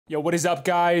Yo, what is up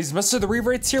guys?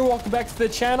 MrTheRevertz here, welcome back to the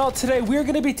channel. Today we're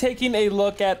going to be taking a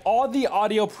look at all the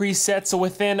audio presets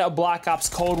within Black Ops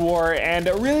Cold War and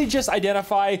really just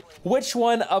identify which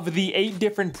one of the 8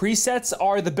 different presets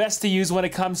are the best to use when it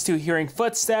comes to hearing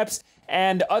footsteps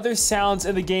and other sounds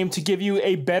in the game to give you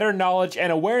a better knowledge and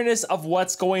awareness of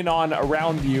what's going on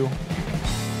around you.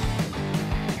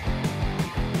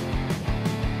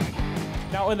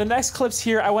 Now in the next clips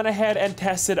here, I went ahead and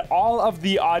tested all of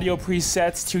the audio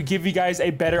presets to give you guys a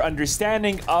better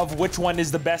understanding of which one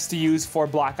is the best to use for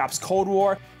Black Ops Cold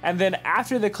War. And then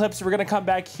after the clips, we're gonna come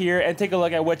back here and take a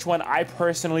look at which one I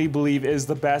personally believe is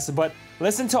the best. But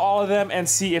listen to all of them and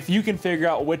see if you can figure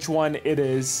out which one it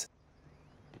is.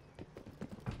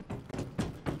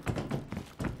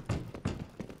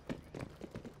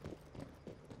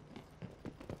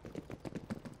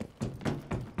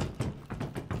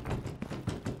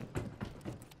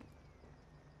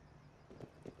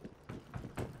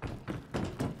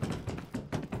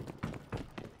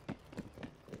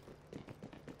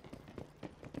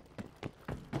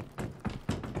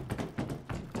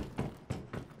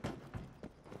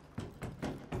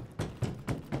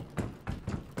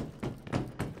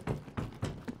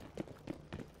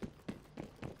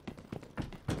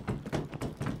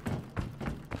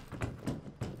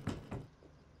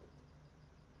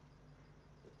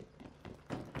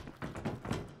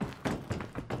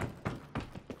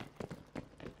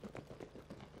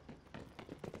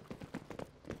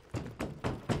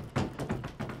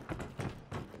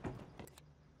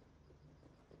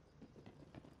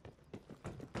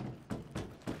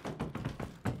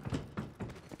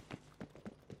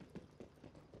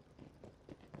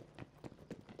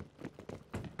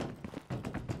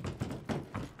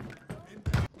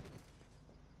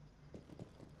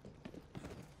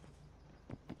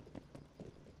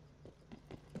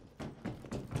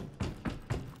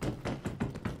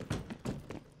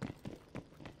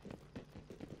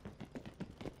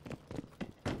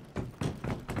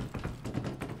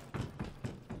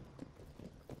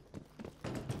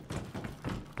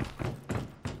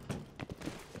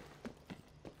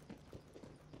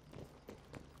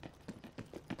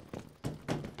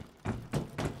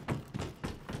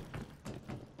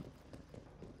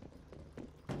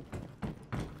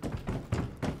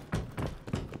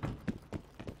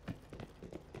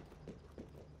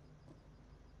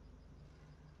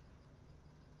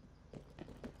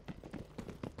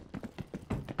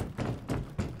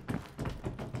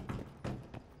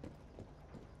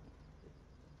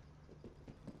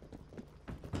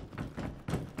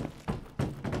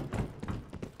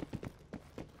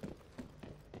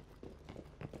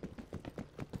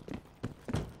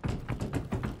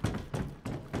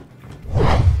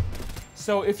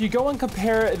 So if you go and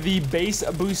compare the bass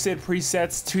boosted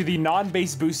presets to the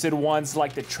non-bass boosted ones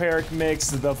like the traric mix,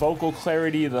 the vocal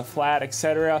clarity, the flat,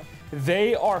 etc.,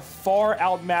 they are far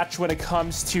outmatched when it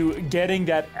comes to getting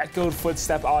that echoed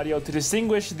footstep audio to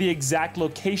distinguish the exact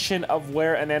location of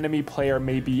where an enemy player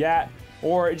may be at,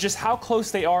 or just how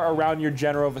close they are around your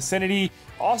general vicinity.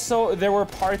 Also, there were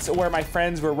parts where my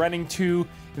friends were running to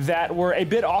that were a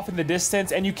bit off in the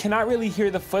distance, and you cannot really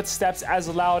hear the footsteps as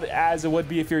loud as it would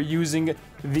be if you're using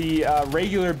the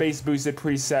regular bass boosted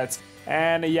presets.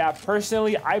 And yeah,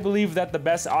 personally, I believe that the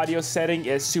best audio setting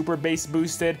is super bass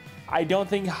boosted. I don't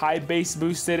think high bass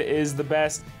boosted is the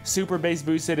best. Super bass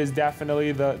boosted is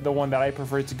definitely the one that I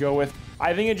prefer to go with.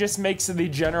 I think it just makes the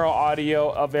general audio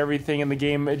of everything in the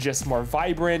game just more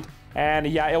vibrant. And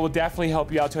yeah, it will definitely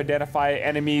help you out to identify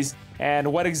enemies and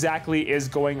what exactly is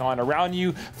going on around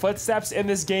you. Footsteps in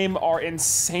this game are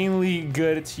insanely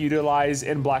good to utilize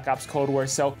in Black Ops Cold War.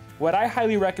 So what I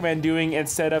highly recommend doing,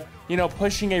 instead of,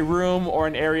 pushing a room or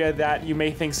an area that you may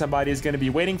think somebody is going to be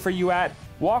waiting for you at,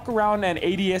 walk around and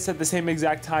ADS at the same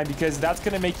exact time, because that's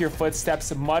going to make your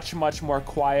footsteps much more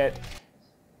quiet.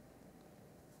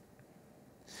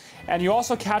 And you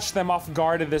also catch them off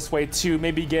guard this way too,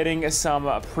 maybe getting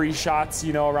some pre-shots,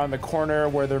 around the corner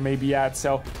where they may be at.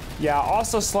 So yeah,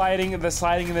 also the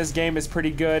sliding in this game is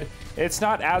pretty good. It's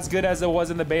not as good as it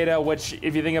was in the beta, which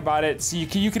if you think about it, so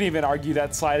you can even argue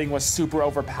that sliding was super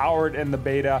overpowered in the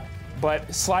beta.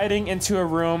 But sliding into a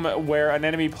room where an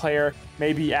enemy player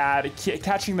may be at,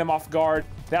 catching them off guard,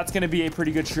 that's going to be a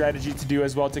pretty good strategy to do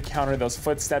as well to counter those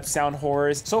footstep sound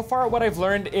horrors. So far what I've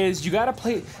learned is you gotta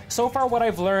play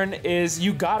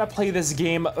this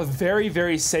game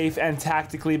very safe and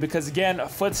tactically, because again,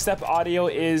 footstep audio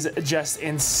is just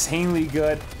insanely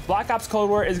good. Black Ops Cold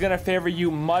War is going to favor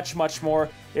you much more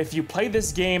if you play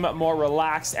this game more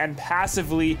relaxed and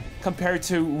passively compared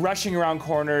to rushing around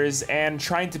corners and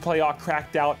trying to play all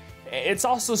cracked out. It's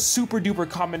also super duper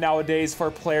common nowadays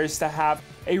for players to have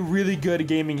a really good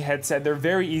gaming headset. They're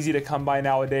very easy to come by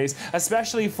nowadays,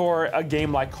 especially for a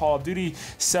game like Call of Duty.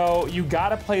 So you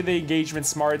gotta play the engagement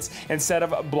smarts instead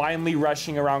of blindly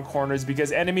rushing around corners,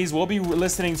 because enemies will be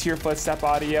listening to your footstep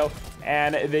audio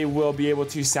and they will be able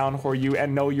to sound whore you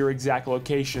and know your exact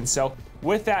location. So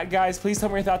with that, guys, please tell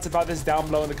me your thoughts about this down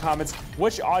below in the comments.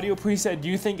 Which audio preset do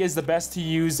you think is the best to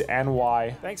use and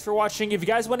why? Thanks for watching. If you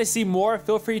guys want to see more,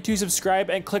 feel free to subscribe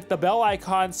and click the bell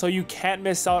icon so you can't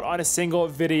miss out on a single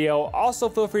video. Also,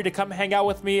 feel free to come hang out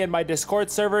with me in my Discord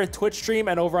server, Twitch stream,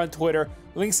 and over on Twitter.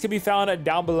 Links can be found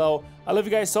down below. I love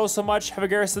you guys so much. Have a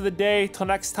great rest of the day. Till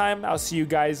next time, I'll see you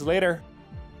guys later.